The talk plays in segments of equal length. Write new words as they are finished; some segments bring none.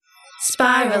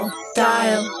Spiral,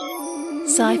 dial,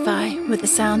 sci-fi with a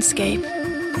soundscape.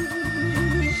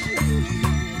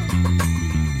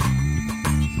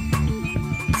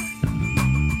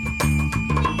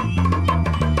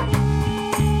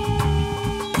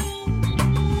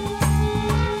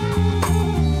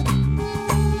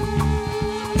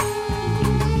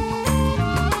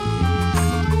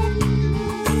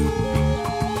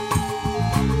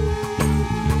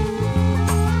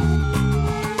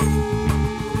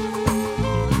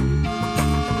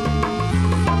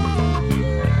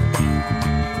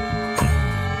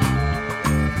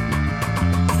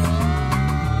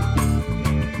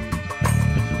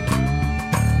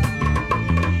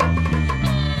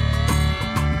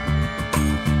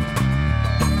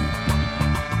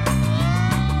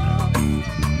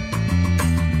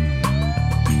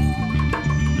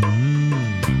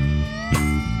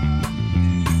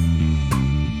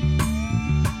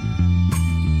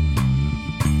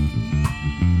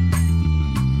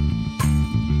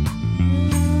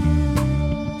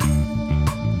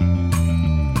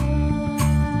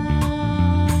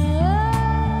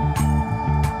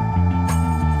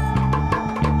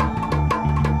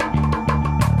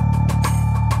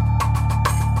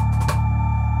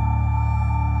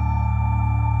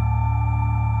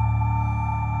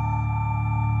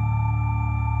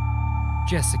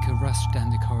 Jessica rushed down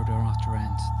the corridor after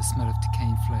Ant, the smell of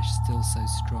decaying flesh still so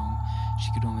strong she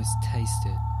could almost taste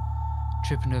it.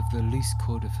 Tripping over the loose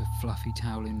cord of her fluffy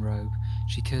toweling robe,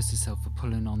 she cursed herself for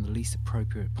pulling on the least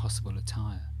appropriate possible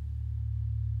attire.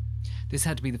 This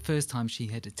had to be the first time she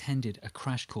had attended a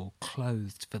crash call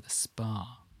clothed for the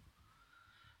spa.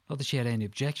 Not that she had any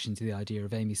objection to the idea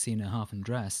of Amy seeing her half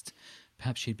undressed.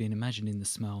 Perhaps she had been imagining the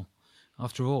smell.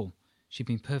 After all, she'd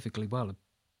been perfectly well a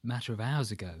matter of hours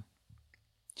ago.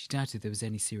 She doubted there was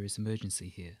any serious emergency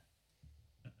here.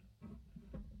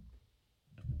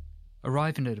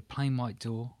 Arriving at a plain white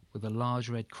door with a large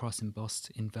red cross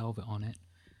embossed in velvet on it,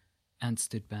 Ant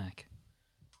stood back.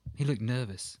 He looked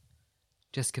nervous.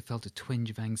 Jessica felt a twinge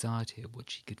of anxiety at what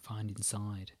she could find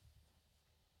inside.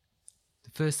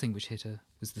 The first thing which hit her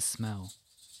was the smell,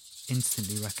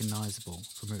 instantly recognisable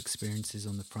from her experiences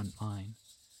on the front line.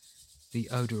 The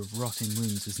odour of rotting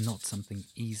wounds was not something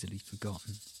easily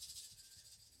forgotten.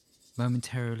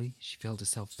 Momentarily, she felt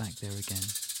herself back there again,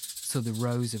 saw the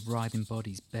rows of writhing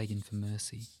bodies begging for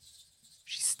mercy.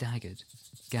 She staggered,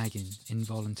 gagging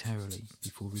involuntarily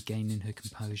before regaining her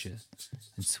composure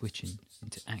and switching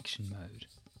into action mode.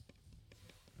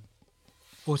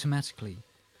 Automatically,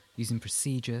 using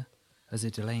procedure as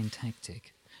a delaying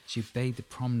tactic, she obeyed the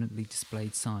prominently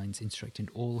displayed signs instructing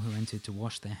all who entered to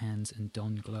wash their hands and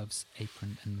don gloves,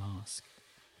 apron and mask.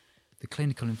 The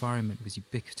clinical environment was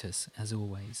ubiquitous, as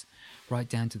always, right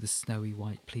down to the snowy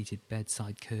white pleated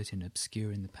bedside curtain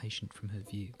obscuring the patient from her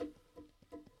view.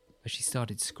 As she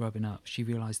started scrubbing up, she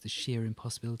realised the sheer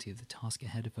impossibility of the task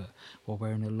ahead of her while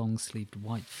wearing a long-sleeved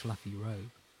white fluffy robe.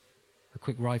 A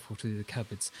quick rifle through the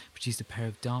cupboards produced a pair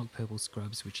of dark purple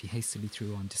scrubs which she hastily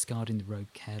threw on, discarding the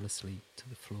robe carelessly to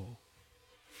the floor.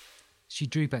 She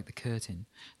drew back the curtain.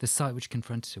 The sight which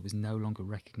confronted her was no longer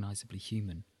recognisably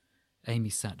human. Amy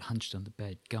sat hunched on the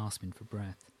bed, gasping for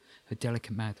breath. Her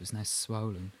delicate mouth was now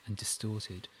swollen and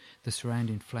distorted, the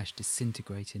surrounding flesh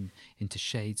disintegrating into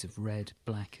shades of red,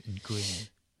 black and green.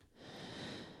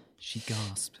 She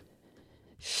gasped.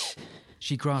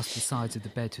 She grasped the sides of the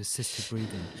bed to assist her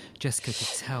breathing. Jessica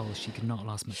could tell she could not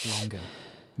last much longer.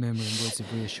 Murmuring words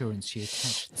of reassurance, she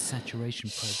attached the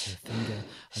saturation probe to her finger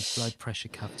and blood pressure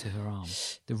cuff to her arm.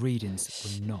 The readings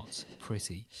were not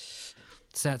pretty.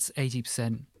 Stats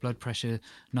 80%, blood pressure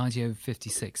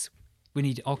 90/56. We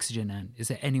need oxygen, Ant. Is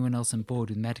there anyone else on board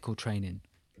with medical training?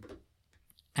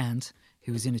 Ant,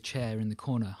 who was in a chair in the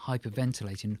corner,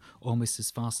 hyperventilating almost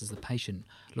as fast as the patient,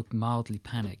 looked mildly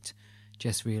panicked.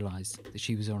 Jess realised that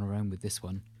she was on her own with this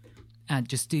one. Ant,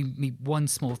 just do me one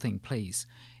small thing, please.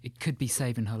 It could be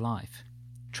saving her life.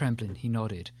 Trembling, he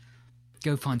nodded.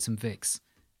 Go find some Vicks.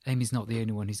 Amy's not the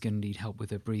only one who's going to need help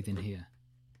with her breathing here.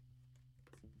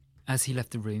 As he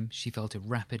left the room, she felt a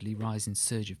rapidly rising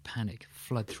surge of panic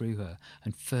flood through her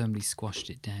and firmly squashed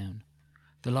it down.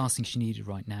 The last thing she needed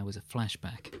right now was a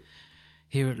flashback.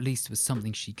 Here at least was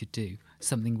something she could do,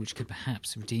 something which could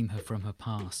perhaps redeem her from her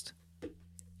past.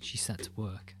 She set to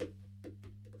work.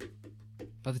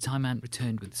 By the time Ant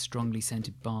returned with the strongly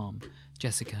scented balm,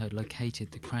 Jessica had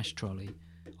located the crash trolley,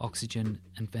 oxygen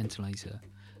and ventilator,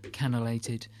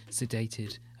 cannulated,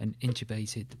 sedated and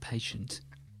intubated the patient,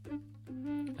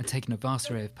 and taken a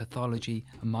vast array of pathology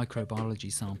and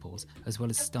microbiology samples, as well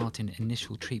as starting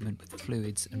initial treatment with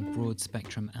fluids and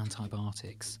broad-spectrum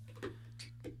antibiotics.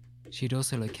 She had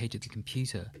also located the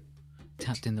computer,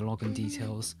 tapped in the login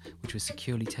details, which were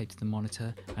securely taped to the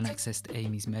monitor, and accessed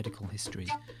Amy's medical history.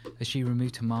 As she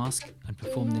removed her mask and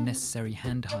performed the necessary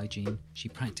hand hygiene, she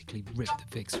practically ripped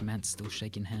the Vicks from Ant's still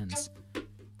shaking hands.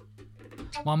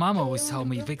 My mum always told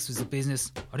me Vicks was a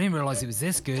business. I didn't realise it was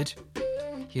this good.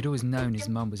 He had always known his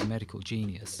mum was a medical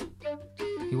genius.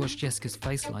 He watched Jessica's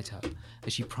face light up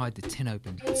as she pried the tin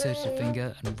open, inserted a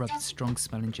finger and rubbed the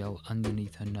strong-smelling gel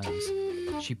underneath her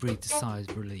nose. She breathed a sigh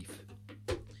of relief.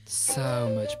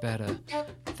 So much better.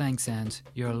 Thanks, Ant.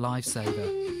 You're a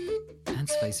lifesaver.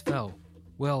 Ant's face fell.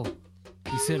 Well,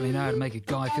 you certainly know how to make a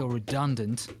guy feel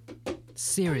redundant.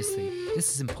 Seriously,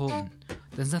 this is important.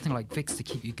 There's nothing like Vicks to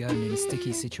keep you going in a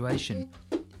sticky situation.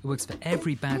 It works for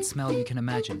every bad smell you can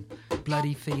imagine.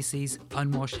 Bloody feces,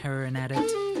 unwashed heroin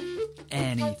addict,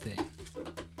 anything.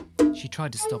 She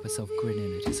tried to stop herself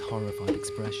grinning at his horrified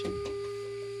expression.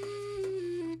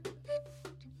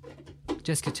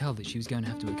 Jess could tell that she was going to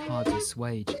have to work hard to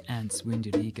assuage Ant's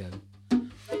wounded ego.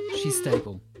 She's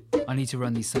stable. I need to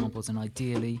run these samples, and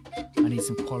ideally, I need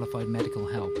some qualified medical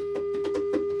help.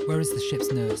 Where is the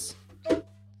ship's nurse?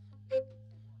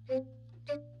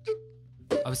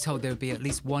 I was told there would be at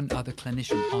least one other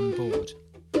clinician on board.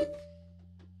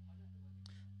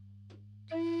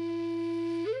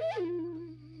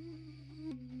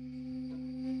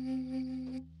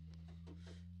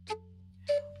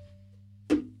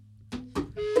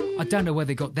 I don't know where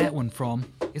they got that one from.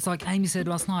 It's like Amy said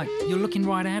last night, you're looking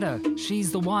right at her.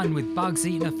 She's the one with bugs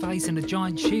eating her face and a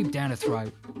giant tube down her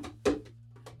throat.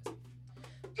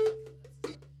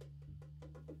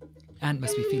 Ant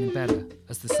must be feeling better,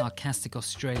 as the sarcastic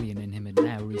Australian in him had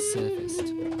now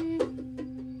resurfaced.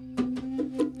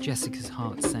 Jessica's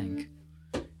heart sank.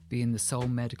 Being the sole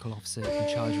medical officer in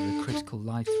charge of a critical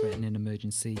life-threatening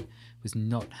emergency was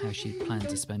not how she had planned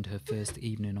to spend her first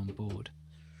evening on board.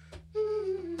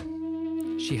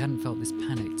 She hadn't felt this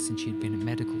panicked since she had been at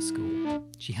medical school.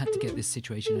 She had to get this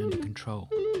situation under control,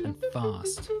 and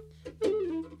fast.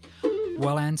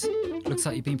 Well, Ant, looks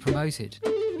like you've been promoted.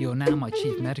 You're now my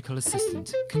chief medical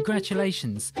assistant.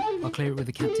 Congratulations! I'll clear it with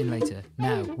the captain later.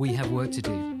 Now, we have work to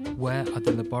do. Where are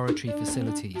the laboratory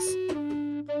facilities?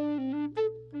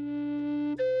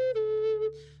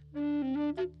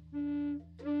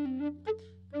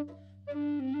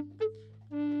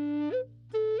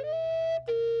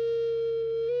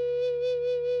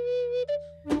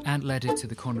 Ant led her to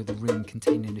the corner of the room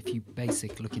containing a few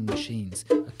basic-looking machines,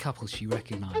 a couple she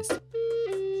recognised.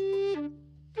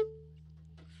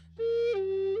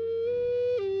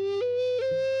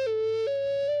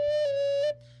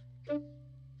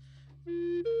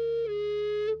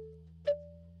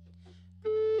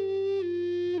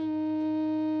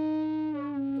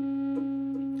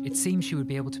 It seemed she would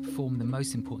be able to perform the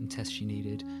most important test she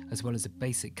needed, as well as a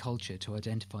basic culture to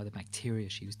identify the bacteria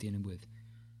she was dealing with.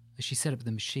 As she set up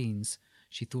the machines,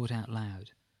 she thought out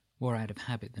loud, more out of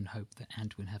habit than hope that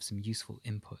Ant would have some useful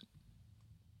input.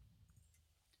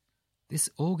 This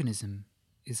organism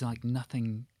is like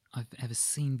nothing I've ever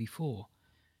seen before.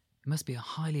 It must be a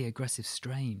highly aggressive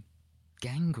strain.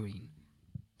 Gangrene.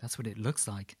 That's what it looks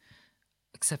like.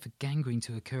 Except for gangrene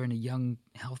to occur in a young,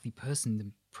 healthy person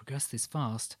and progress this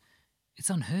fast,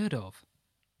 it's unheard of.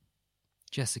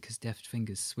 Jessica's deft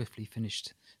fingers swiftly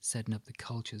finished setting up the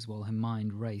cultures while her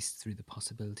mind raced through the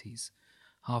possibilities,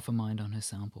 half a mind on her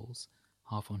samples,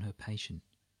 half on her patient.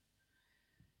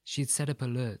 She had set up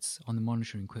alerts on the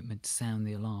monitoring equipment to sound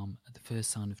the alarm at the first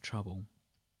sign of trouble.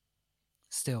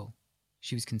 Still,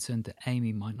 she was concerned that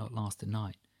Amy might not last the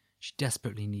night. She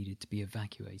desperately needed to be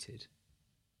evacuated.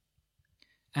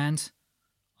 And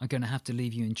I'm going to have to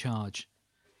leave you in charge.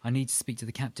 I need to speak to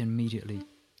the captain immediately.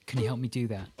 Can you help me do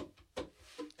that?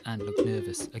 Anne looked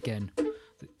nervous again.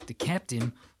 The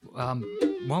captain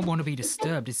won't want to be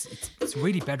disturbed. It's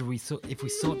really better if we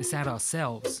sort this out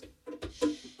ourselves.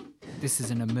 This is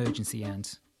an emergency, Anne,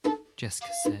 Jessica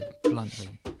said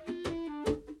bluntly.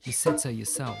 You said so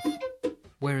yourself.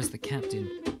 Where is the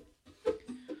captain?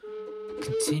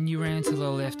 Continue round to the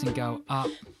left and go up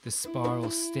the spiral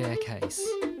staircase,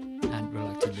 Ant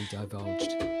reluctantly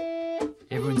divulged.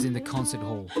 Everyone's in the concert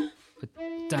hall, but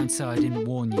don't say I didn't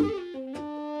warn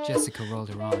you. Jessica rolled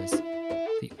her eyes.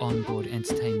 The onboard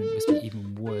entertainment must be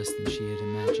even worse than she had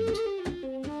imagined.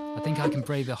 I think I can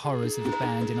brave the horrors of the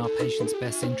band in our patient's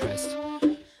best interest.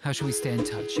 How shall we stay in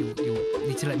touch? You'll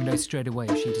need to let me know straight away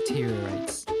if she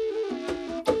deteriorates.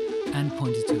 Anne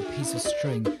pointed to a piece of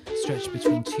string stretched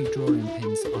between two drawing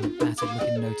pins on a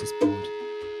battered-looking notice board.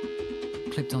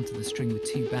 Clipped onto the string were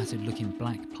two battered-looking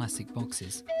black plastic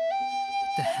boxes.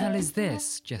 What the hell is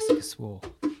this? Jessica swore.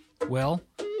 Well,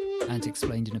 Ant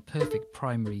explained in a perfect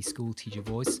primary school teacher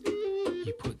voice,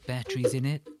 You put batteries in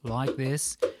it, like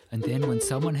this, and then when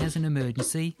someone has an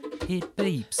emergency, it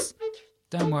beeps.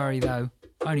 Don't worry though,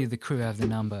 only the crew have the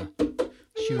number.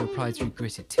 She replied through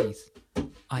gritted teeth.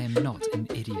 I am not an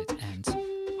idiot, Ant.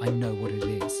 I know what it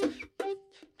is.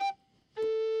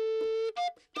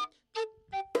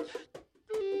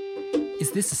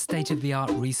 Is this a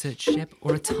state-of-the-art research ship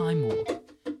or a time warp?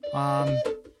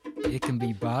 It can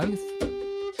be both.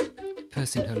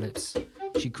 Pursing her lips,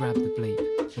 she grabbed the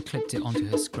bleep and clipped it onto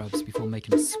her scrubs before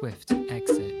making a swift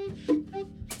exit.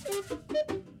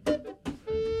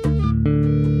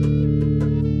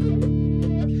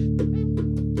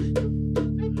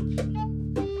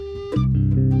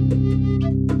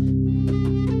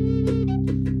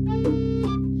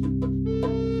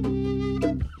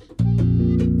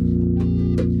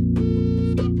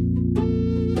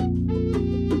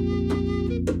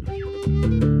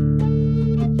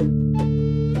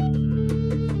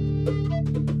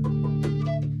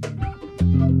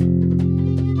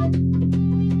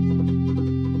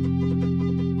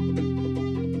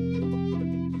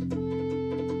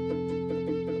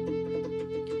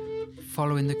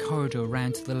 Following the corridor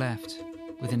round to the left,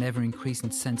 with an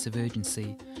ever-increasing sense of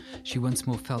urgency, she once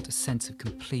more felt a sense of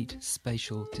complete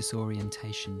spatial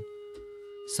disorientation,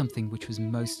 something which was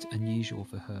most unusual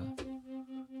for her.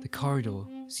 The corridor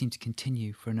seemed to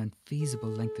continue for an unfeasible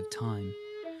length of time.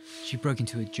 She broke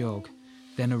into a jog,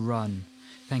 then a run,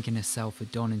 thanking herself for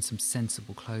donning some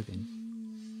sensible clothing.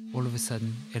 All of a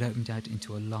sudden, it opened out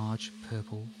into a large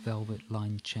purple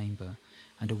velvet-lined chamber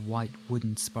and a white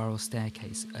wooden spiral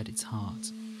staircase at its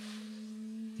heart.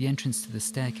 The entrance to the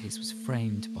staircase was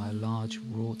framed by a large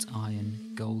wrought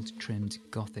iron, gold-trimmed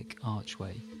Gothic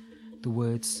archway. The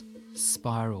words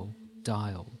 "Spiral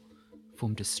Dial"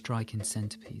 formed a striking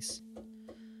centerpiece.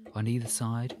 On either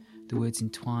side, the words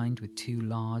entwined with two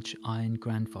large iron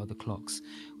grandfather clocks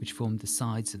which formed the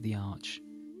sides of the arch.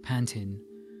 Panting,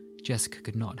 Jessica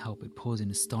could not help but pause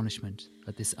in astonishment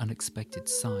at this unexpected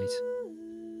sight.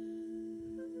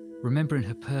 Remembering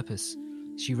her purpose,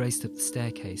 she raced up the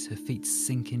staircase, her feet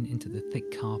sinking into the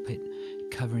thick carpet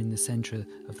covering the centre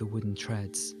of the wooden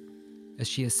treads. As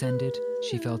she ascended,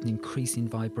 she felt an increasing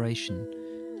vibration,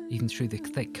 even through the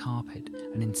thick carpet,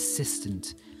 an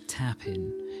insistent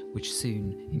tapping, which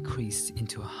soon increased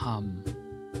into a hum.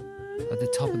 At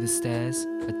the top of the stairs,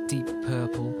 a deep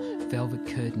purple velvet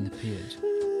curtain appeared,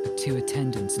 with two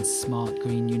attendants in smart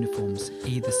green uniforms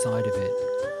either side of it.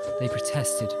 They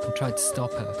protested and tried to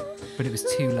stop her, but it was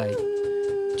too late.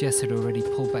 Jess had already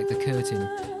pulled back the curtain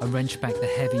and wrenched back the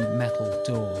heavy metal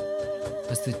door.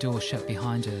 As the door shut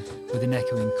behind her, with an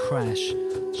echoing crash,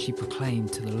 she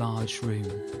proclaimed to the large room,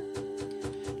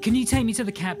 "Can you take me to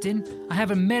the captain? I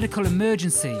have a medical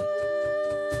emergency."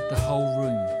 The whole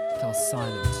room fell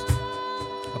silent.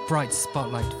 A bright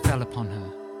spotlight fell upon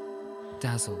her.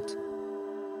 Dazzled,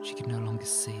 she could no longer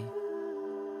see.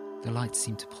 The light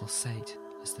seemed to pulsate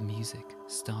as the music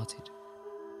started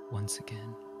once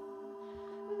again.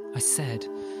 I said,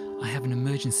 "I have an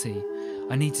emergency.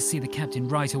 I need to see the captain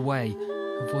right away."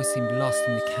 Her voice seemed lost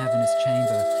in the cavernous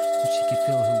chamber, and she could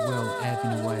feel her will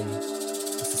ebbing away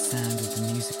as the sound of the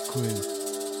music grew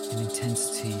in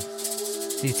intensity.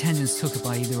 The attendants took her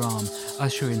by either arm,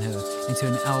 ushering her into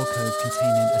an alcove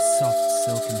containing a soft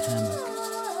silken hammock.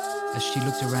 As she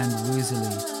looked around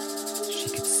woozily, she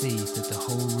could see that the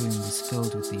whole room was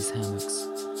filled with these hammocks.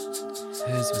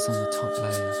 Hers was on the top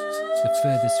layer, the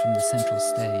furthest from the central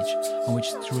stage, on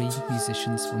which three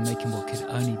musicians were making what could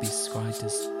only be described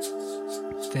as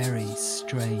very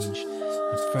strange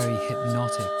and very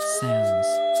hypnotic sounds.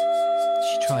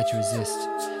 She tried to resist,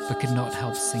 but could not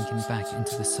help sinking back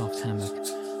into the soft hammock,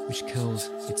 which curled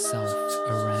itself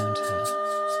around her.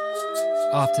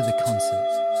 After the concert,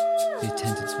 the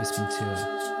attendants whispered to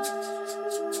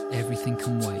her, "Everything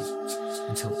can wait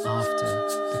until after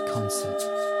the concert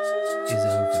is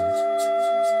over."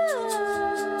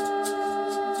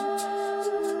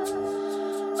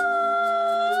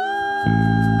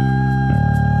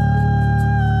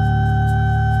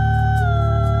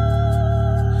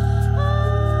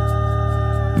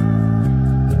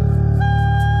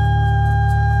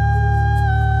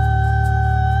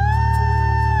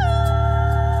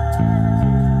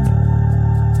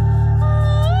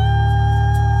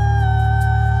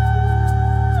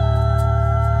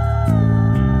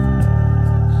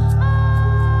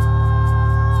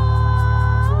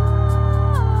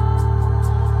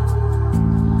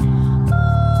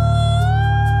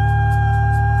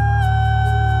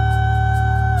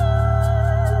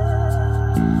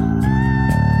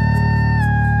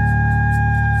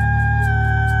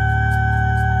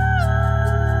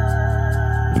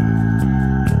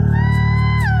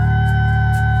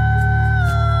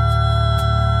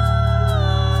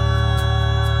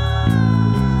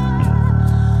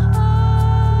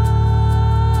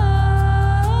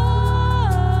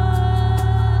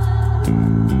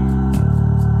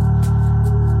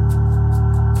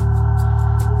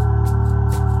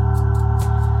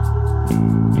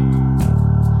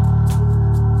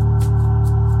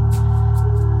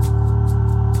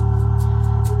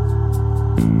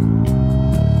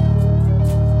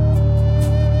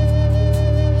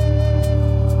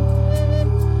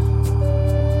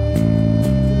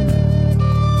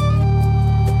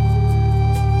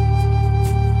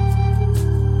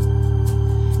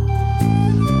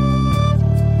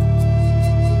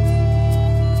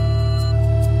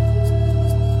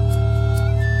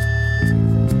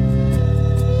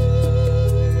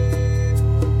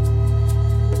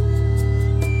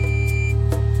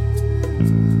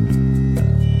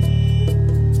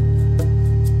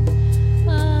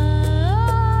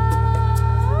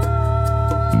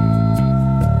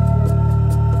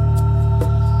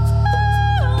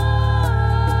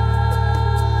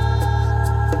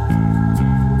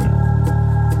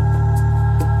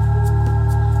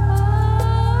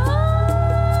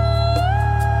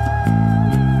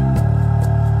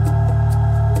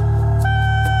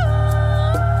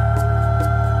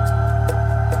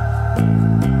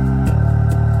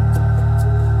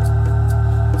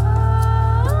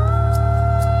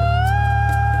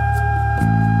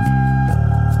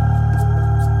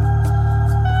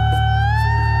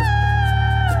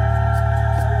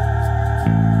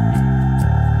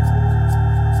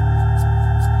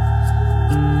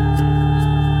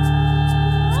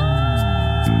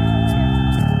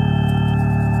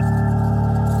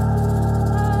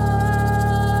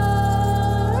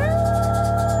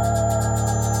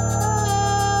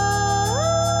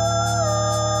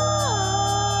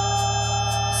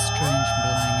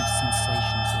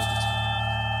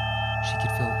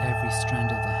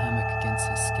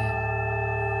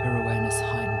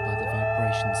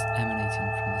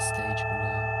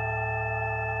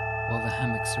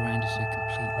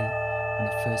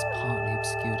 first partly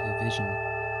obscured her vision,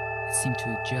 it seemed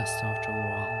to adjust after a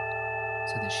while,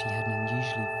 so that she had an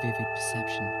unusually vivid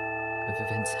perception of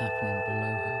events happening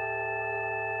below her.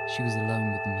 She was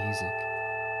alone with the music,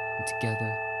 and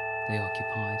together they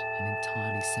occupied an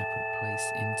entirely separate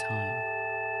place in time.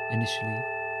 Initially,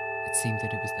 it seemed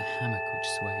that it was the hammock which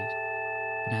swayed,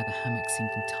 but now the hammock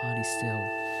seemed entirely still,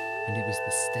 and it was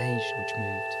the stage which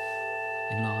moved,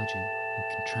 enlarging and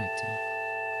contracting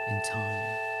in time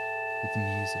with the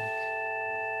music.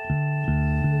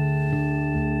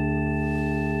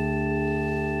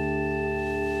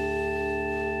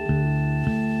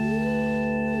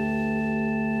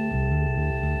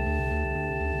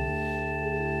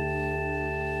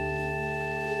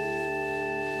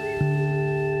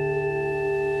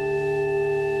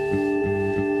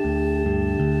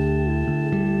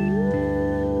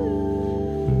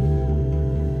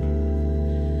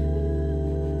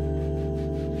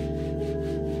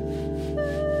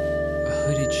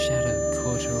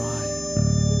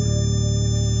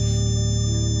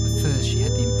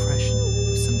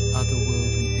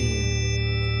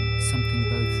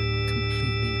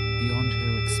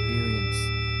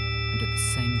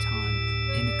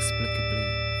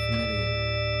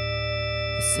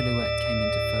 Silhouette came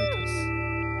into focus.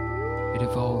 It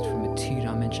evolved from a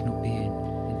two-dimensional being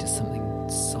into something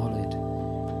solid,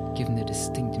 giving the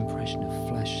distinct impression of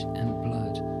flesh and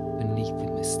blood beneath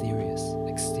the mysterious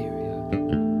exterior.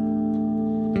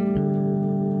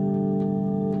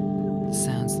 The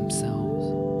sounds themselves,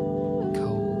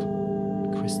 cold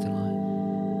and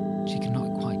crystalline. She could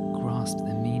not quite grasp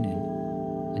their meaning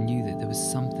and knew that there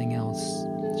was something else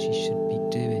she should be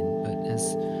doing, but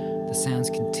as the sounds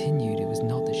continued, it was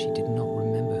not that she did not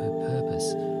remember her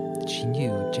purpose. She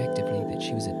knew objectively that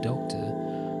she was a doctor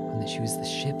and that she was the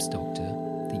ship's doctor,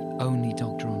 the only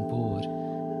doctor on board.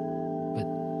 But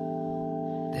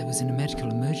there was a medical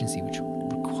emergency which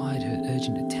required her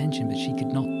urgent attention, but she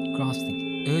could not grasp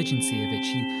the urgency of it.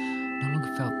 She no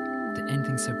longer felt that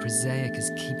anything so prosaic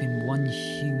as keeping one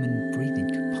human breathing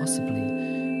could possibly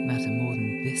matter more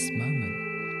than this moment,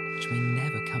 which may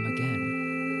never come again.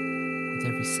 With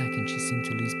every second, she seemed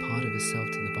to lose part of herself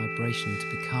to the vibration, to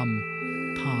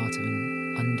become part of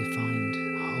an undefined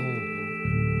whole.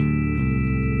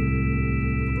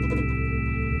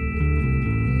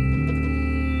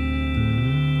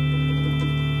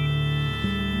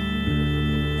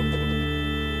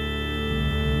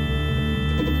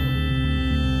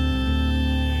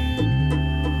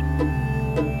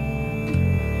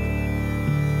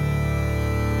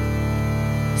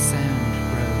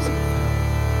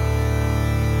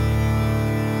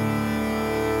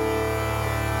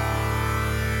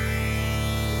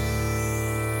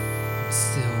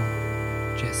 Still,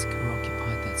 Jessica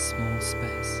occupied that small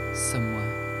space somewhere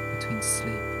between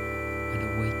sleep and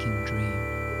a waking dream.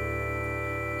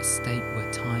 A state where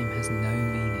time has no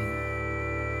meaning,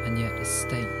 and yet a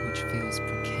state which feels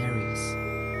precarious,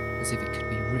 as if it could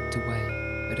be ripped away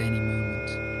at any moment.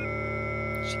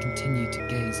 She continued to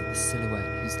gaze at the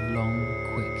silhouette whose long,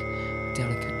 quick,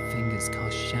 delicate fingers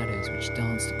cast shadows which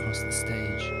danced across the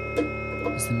stage.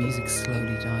 As the music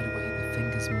slowly died away, the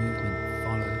fingers' movement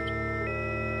followed.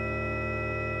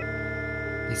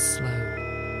 A slow,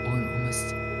 or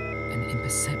almost an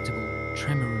imperceptible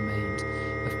tremor remained,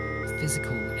 a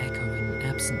physical echo of an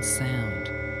absent sound.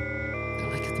 The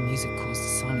lack of the music caused a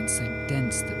silence so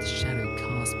dense that the shadow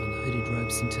cast by the hooded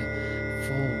robe seemed to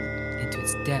fall into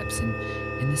its depths, and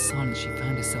in this silence she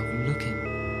found herself looking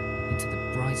into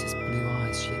the brightest blue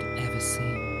eyes she had ever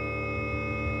seen.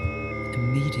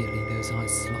 Immediately those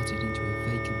eyes slotted into a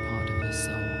vacant part of her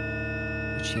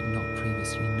soul, which she had not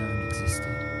previously known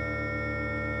existed.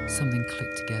 Something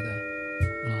clicked together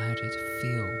and allowed her to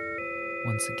feel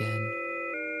once again.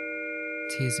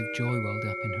 Tears of joy welled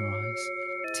up in her eyes,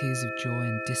 tears of joy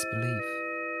and disbelief.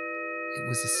 It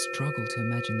was a struggle to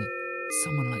imagine that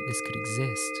someone like this could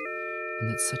exist, and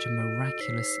that such a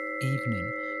miraculous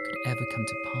evening could ever come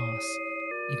to pass,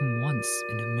 even once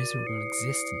in a miserable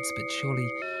existence, but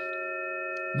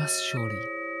must surely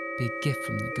be a gift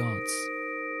from the gods.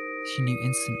 She knew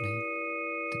instantly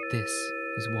that this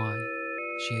was why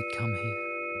she had come here.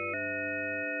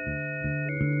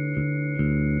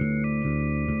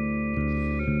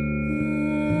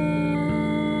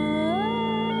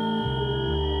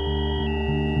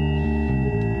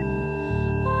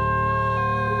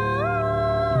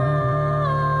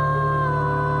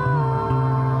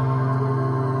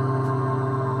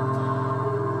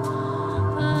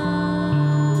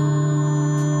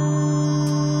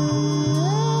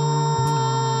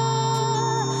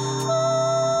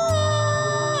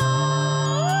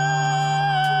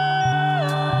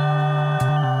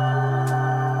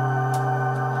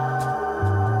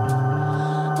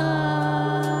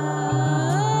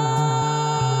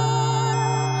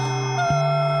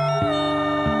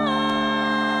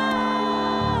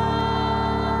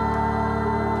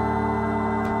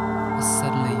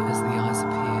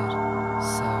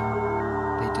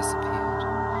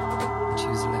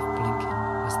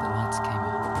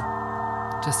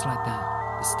 Just like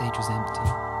that, the stage was empty.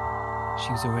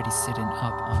 She was already sitting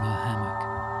up on her hammock,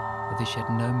 although she had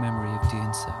no memory of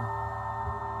doing so.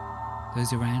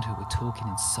 Those around her were talking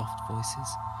in soft voices,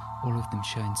 all of them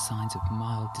showing signs of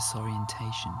mild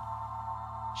disorientation.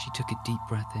 She took a deep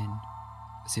breath in,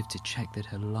 as if to check that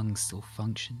her lungs still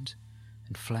functioned,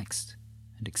 and flexed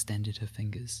and extended her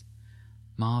fingers,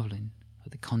 marvelling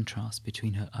at the contrast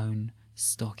between her own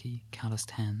stocky,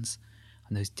 calloused hands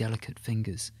and those delicate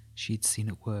fingers she had seen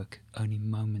at work only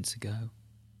moments ago.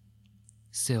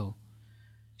 Still,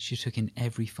 she took in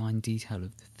every fine detail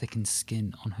of the thickened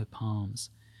skin on her palms,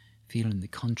 feeling the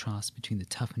contrast between the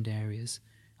toughened areas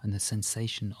and the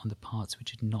sensation on the parts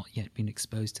which had not yet been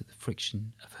exposed to the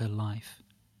friction of her life.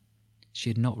 She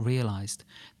had not realized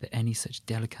that any such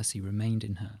delicacy remained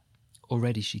in her.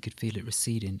 Already she could feel it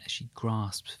receding as she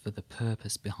grasped for the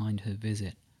purpose behind her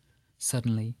visit.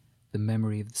 Suddenly, the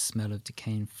memory of the smell of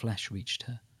decaying flesh reached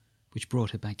her, which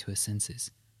brought her back to her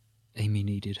senses. Amy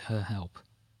needed her help.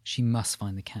 She must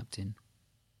find the captain.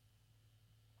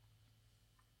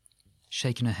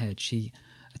 Shaking her head, she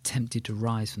attempted to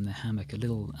rise from the hammock, a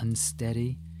little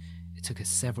unsteady. It took her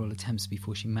several attempts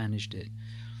before she managed it.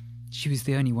 She was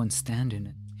the only one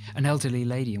standing. An elderly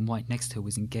lady in white next to her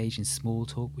was engaged in small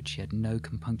talk, which she had no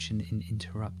compunction in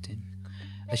interrupting.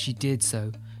 As she did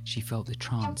so, she felt the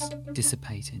trance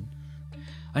dissipating.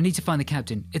 "I need to find the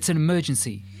captain. It's an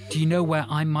emergency. Do you know where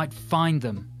I might find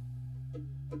them?"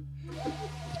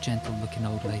 The gentle-looking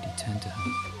old lady turned to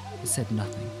her, but said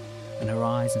nothing, and her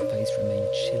eyes and face remained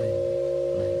chillingly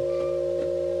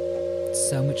blank.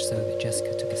 So much so that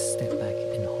Jessica took a step back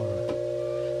in horror.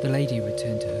 The lady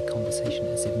returned to her conversation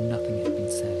as if nothing had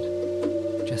been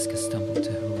said. Jessica stumbled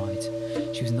to her right.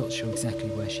 She was not sure exactly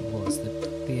where she was. The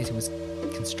theatre was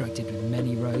constructed with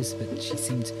many rows, but she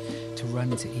seemed to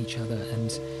run into each other, and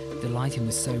the lighting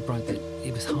was so bright that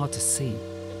it was hard to see.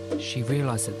 She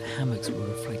realised that the hammocks were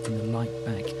reflecting the light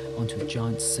back onto a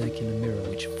giant circular mirror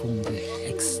which formed the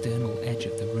external edge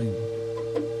of the room.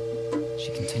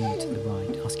 She continued to the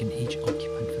right, asking each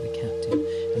occupant for the captain,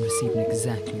 and receiving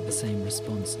exactly the same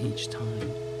response each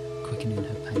time. Quickening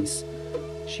her pace,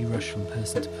 she rushed from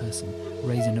person to person,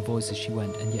 raising her voice as she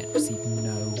went, and yet received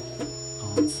no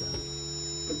answer.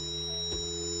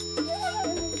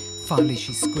 Finally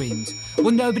she screamed,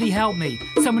 "Will nobody help me?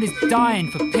 Someone is dying,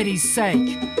 for pity's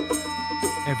sake!"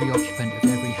 Every occupant of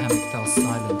every hammock fell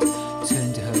silent,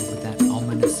 turned to her with that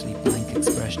ominously blank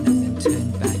expression, and then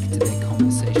turned back to their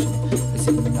conversation as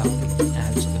if nothing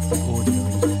out of the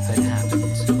ordinary had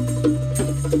happened.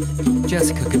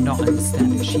 Jessica could not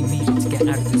understand it. She needed to get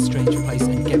out of this strange place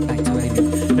and get back to Amy.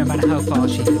 No matter how far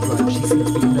she had run, she seemed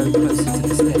to be no closer to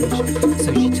the stage,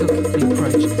 so she took the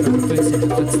approach of reversing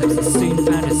her footsteps and soon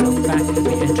found herself back at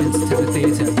the entrance to the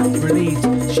theatre. Relieved,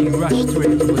 she rushed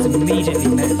through and was immediately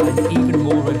met by an even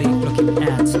more relieved-looking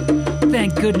aunt.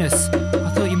 "Thank goodness! I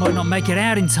thought you might not make it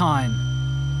out in time."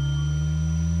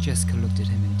 Jessica looked at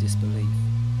him in disbelief.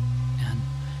 "Anne,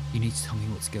 you need to tell me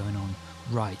what's going on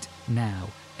right now.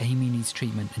 Amy needs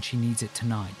treatment and she needs it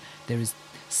tonight. There is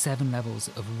 7 levels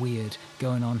of weird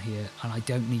going on here, and I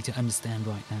don't need to understand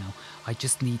right now. I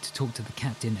just need to talk to the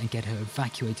captain and get her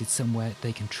evacuated somewhere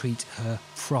they can treat her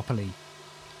properly."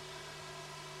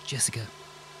 "Jessica,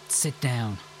 sit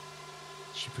down,"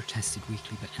 she protested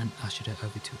weakly, but Aunt ushered her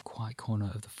over to a quiet corner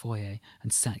of the foyer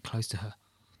and sat close to her.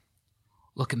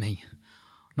 "Look at me.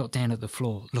 Not down at the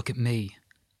floor. Look at me.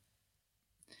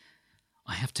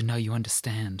 I have to know you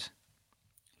understand."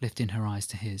 Lifting her eyes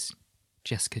to his,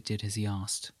 Jessica did as he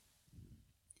asked.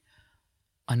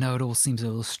 "I know it all seems a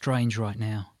little strange right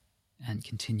now," Aunt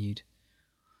continued.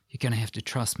 "You're going to have to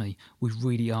trust me. We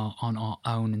really are on our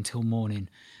own until morning.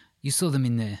 You saw them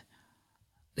in there.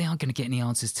 They aren't going to get any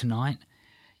answers tonight.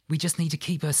 We just need to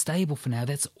keep her stable for now.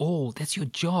 That's all. That's your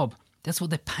job. That's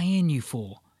what they're paying you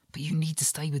for. But you need to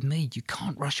stay with me. You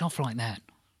can't rush off like that."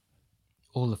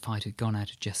 All the fight had gone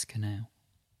out of Jessica now.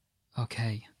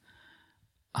 "Okay,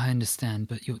 I understand,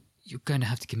 but you're going to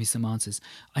have to give me some answers.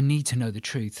 I need to know the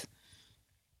truth."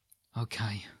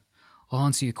 "Okay, I'll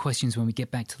answer your questions when we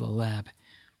get back to the lab.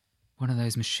 One of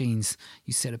those machines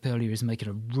you set up earlier is making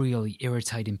a really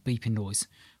irritating beeping noise.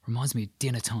 Reminds me of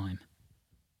dinner time."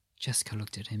 Jessica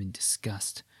looked at him in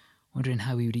disgust, wondering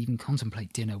how he would even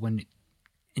contemplate dinner when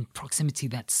in proximity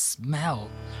to that smell.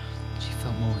 She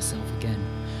felt more herself again.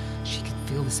 She could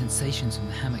feel the sensations from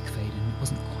the hammock fade, and it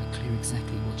wasn't quite clear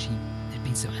exactly what she had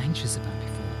been so anxious about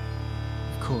before.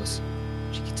 Of course,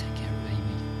 she could take care of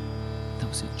Amy. That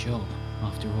was her job,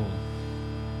 after all.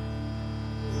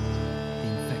 The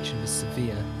infection was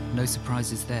severe, no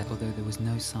surprises there, although there was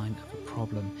no sign of a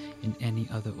problem in any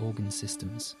other organ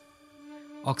systems.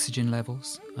 Oxygen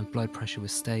levels and blood pressure were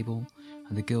stable,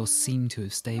 and the girl seemed to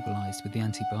have stabilised with the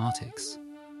antibiotics.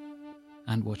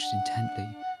 Ant watched intently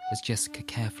as Jessica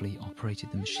carefully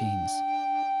operated the machines.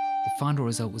 The final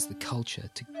result was the culture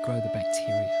to grow the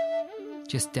bacteria.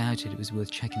 Jess doubted it was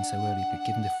worth checking so early, but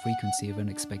given the frequency of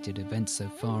unexpected events so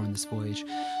far on this voyage,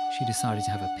 she decided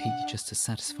to have a peek just to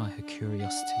satisfy her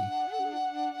curiosity.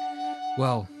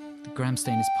 Well, the gram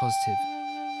stain is positive.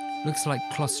 Looks like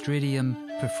Clostridium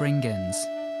perfringens.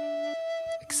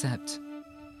 Except,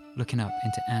 looking up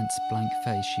into Ant's blank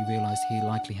face, she realised he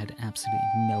likely had absolutely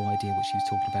no idea what she was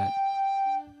talking about.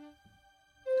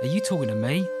 "Are you talking to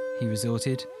me?" he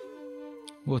resorted.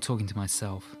 "Or talking to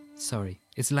myself. Sorry,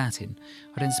 it's Latin.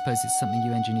 I don't suppose it's something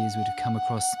you engineers would have come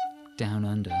across down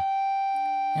under."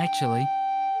 "Actually,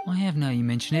 I have now you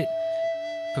mention it.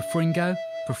 Perfringo,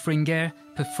 perfringer,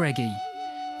 perfregi,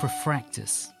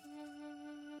 perfractus.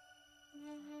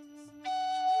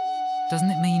 Doesn't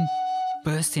it mean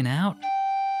bursting out?"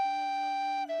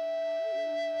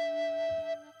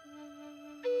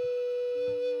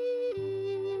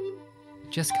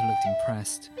 Jessica looked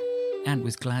impressed. Ant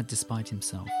was glad despite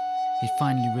himself. He'd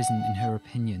finally risen, in her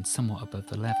opinion, somewhat above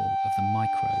the level of the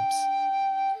microbes.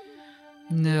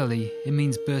 "Nearly, it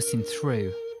means bursting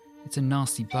through. It's a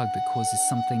nasty bug that causes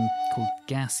something called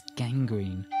gas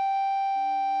gangrene.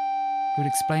 It would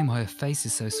explain why her face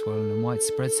is so swollen and why it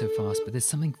spreads so fast, but there's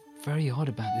something very odd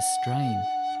about this strain."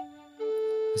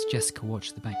 As Jessica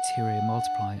watched the bacteria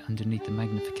multiply underneath the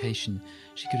magnification,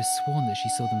 she could have sworn that she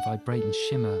saw them vibrate and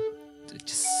shimmer,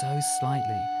 just so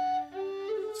slightly.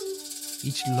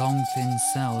 Each long, thin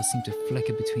cell seemed to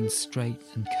flicker between straight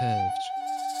and curved.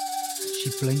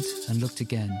 She blinked and looked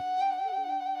again.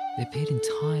 They appeared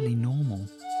entirely normal.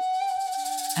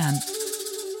 "Ant,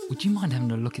 would you mind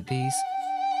having a look at these?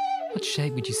 What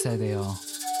shape would you say they are?"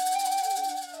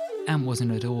 Ant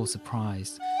wasn't at all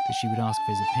surprised that she would ask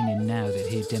for his opinion now that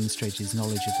he had demonstrated his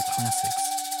knowledge of the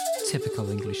classics.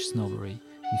 Typical English snobbery,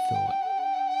 he thought.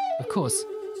 Of course,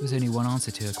 there was only one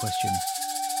answer to her question.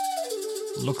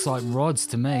 "Looks like rods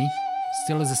to me.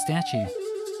 Still as a statue.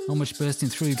 Not much bursting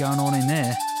through going on in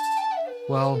there."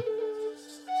 "Well,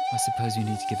 I suppose we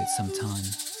need to give it some time.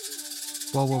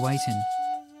 While we're waiting,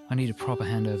 I need a proper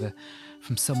handover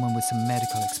from someone with some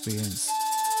medical experience.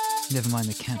 Never mind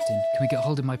the captain. Can we get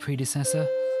hold of my predecessor?"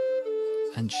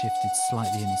 Ant shifted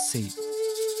slightly in his seat.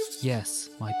 "Yes,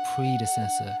 my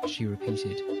predecessor," she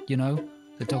repeated. "You know,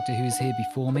 the doctor who was here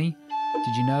before me?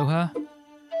 Did you know her?"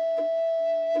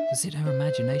 Was it her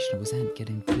imagination, or was Ant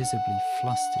getting visibly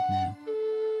flustered now?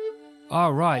 "Oh,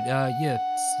 right, yeah,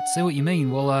 see what you mean.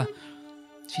 Well,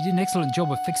 she did an excellent job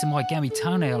of fixing my gammy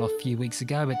toenail a few weeks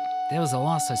ago, but that was the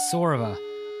last I saw of her."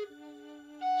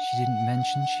 "She didn't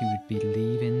mention she would be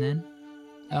leaving then?"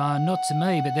 Not to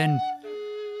me, but then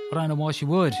I don't know why she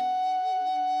would."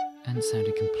 Ant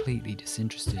sounded completely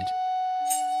disinterested.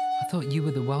 "I thought you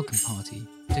were the welcome party.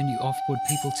 Don't you off-board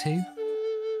people too?"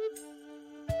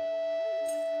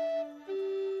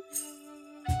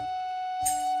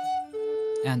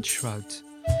 Ant shrugged.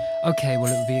 "Okay,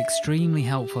 well, it would be extremely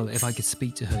helpful if I could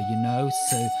speak to her, you know,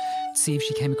 so see if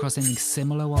she came across anything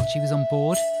similar while she was on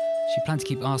board." She planned to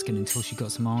keep asking until she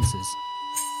got some answers.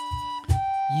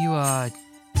 "You,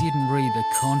 didn't read the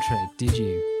contract, did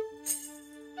you?"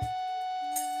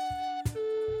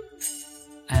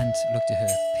 Ant looked at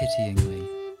her pityingly.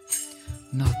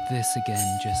 "Not this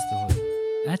again," Jess thought.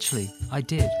 "Actually, I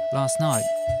did, last night.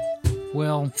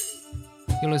 Well,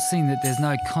 you'll have seen that there's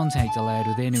no contact allowed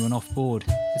with anyone off board.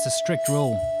 It's a strict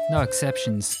rule, no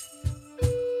exceptions."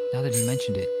 Now that he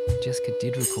mentioned it, Jessica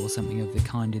did recall something of the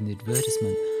kind in the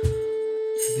advertisement.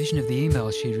 The vision of the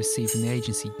email she had received from the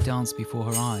agency danced before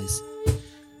her eyes.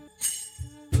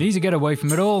 "Need to get away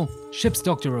from it all. Ship's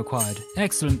doctor required.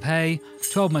 Excellent pay.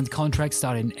 12-month contract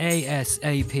starting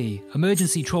ASAP.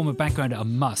 Emergency trauma background a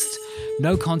must.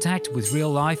 No contact with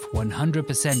real life,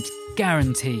 100%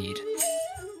 guaranteed."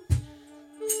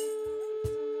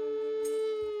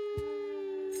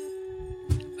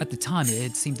 At the time, it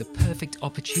had seemed the perfect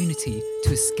opportunity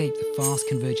to escape the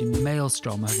fast-converging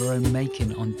maelstrom of her own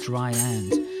making on dry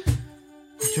land.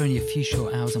 After only a few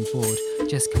short hours on board,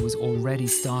 Jessica was already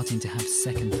starting to have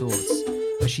second thoughts.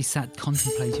 As she sat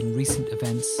contemplating recent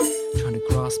events, trying to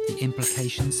grasp the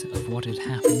implications of what had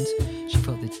happened, she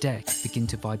felt the deck begin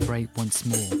to vibrate once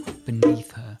more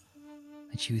beneath her,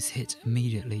 and she was hit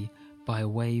immediately by a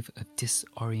wave of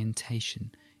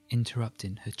disorientation,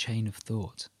 interrupting her chain of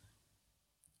thought.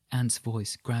 Ant's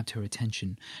voice grabbed her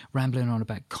attention, rambling on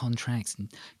about contracts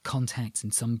and contacts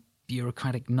and some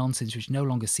bureaucratic nonsense which no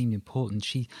longer seemed important.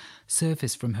 She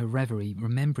surfaced from her reverie,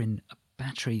 remembering a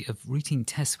battery of routine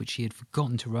tests which she had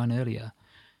forgotten to run earlier.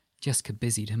 Jessica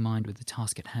busied her mind with the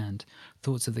task at hand,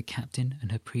 thoughts of the captain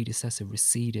and her predecessor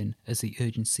receding as the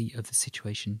urgency of the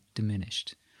situation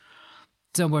diminished.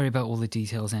 "Don't worry about all the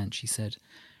details, Aunt," she said.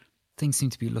 "Things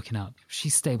seem to be looking up.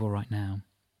 She's stable right now.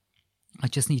 I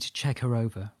just need to check her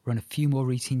over, run a few more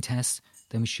routine tests,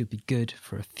 then we should be good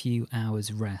for a few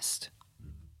hours rest."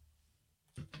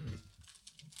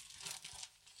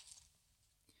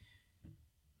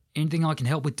 "Anything I can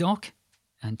help with, Doc?"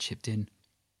 Aunt chipped in.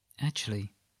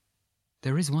 "Actually,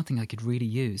 there is one thing I could really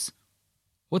use."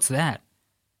 "What's that?"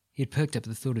 He had perked up at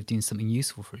the thought of doing something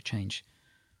useful for a change.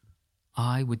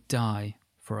 "I would die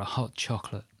for a hot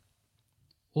chocolate."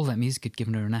 All that music had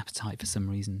given her an appetite for some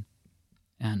reason.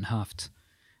 Anne huffed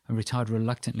and retired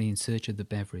reluctantly in search of the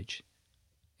beverage.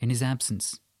 In his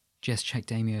absence, Jess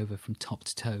checked Amy over from top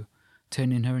to toe,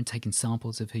 turning her and taking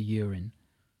samples of her urine.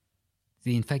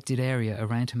 The infected area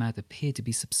around her mouth appeared to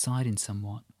be subsiding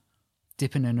somewhat.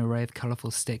 Dipping an array of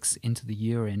colourful sticks into the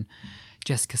urine,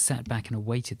 Jessica sat back and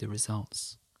awaited the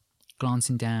results.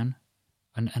 Glancing down,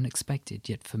 an unexpected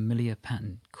yet familiar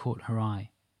pattern caught her eye.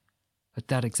 At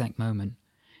that exact moment,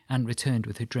 Anne returned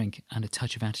with her drink and a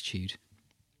touch of attitude.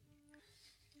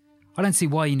 "I don't see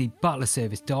why you need butler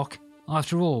service, Doc.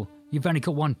 After all, you've only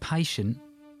got one patient."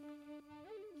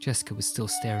 Jessica was still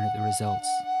staring at the results,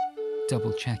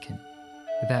 double-checking.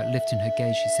 Without lifting her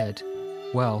gaze, she said,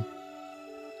 "Well,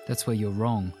 that's where you're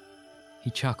wrong." He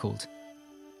chuckled.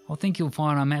 "I think you'll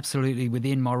find I'm absolutely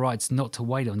within my rights not to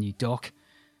wait on you, Doc.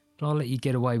 But I'll let you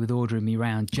get away with ordering me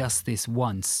round just this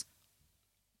once."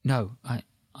 "No,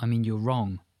 I mean you're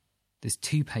wrong. There's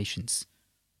 2 patients."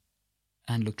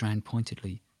 Anne looked round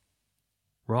pointedly.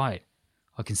 "Right.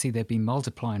 I can see they've been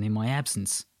multiplying in my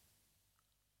absence."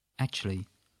 "Actually,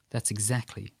 that's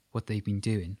exactly what they've been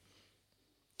doing."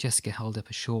 Jessica held up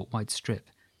a short white strip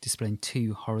displaying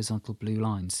 2 horizontal blue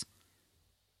lines.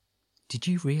 "Did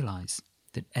you realise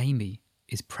that Amy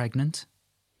is pregnant?"